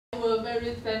We're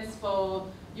very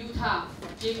thankful UTAR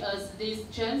give us this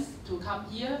chance to come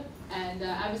here, and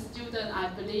as a student, I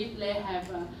believe they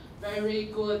have a very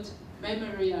good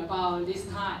memory about this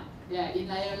time, in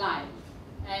their life.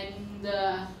 And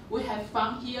we have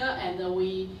fun here, and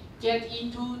we get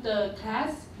into the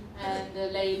class, and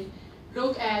they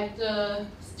look at the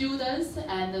students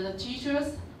and the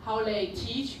teachers, how they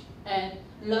teach and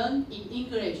learn in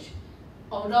English.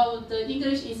 Although the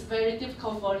English is very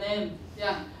difficult for them,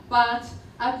 but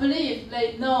I believe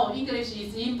they know English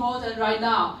is important right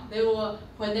now.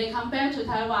 When they come back to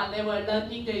Taiwan, they will learn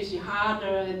English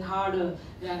harder and harder.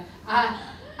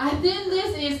 I think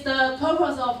this is the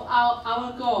purpose of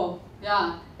our goal.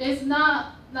 It's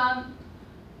not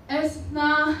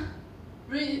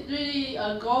really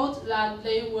a goal that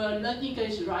they will learn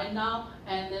English right now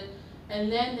and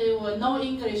then they will know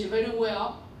English very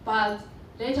well. But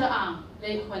later on,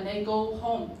 when they go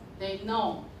home, they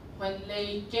know when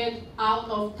they get out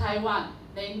of Taiwan,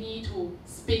 they need to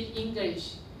speak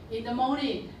English. In the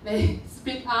morning, they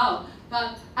speak out.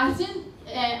 But I think,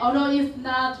 although it's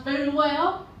not very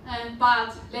well,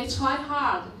 but they try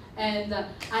hard, and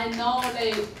I know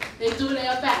they do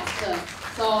their best.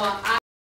 So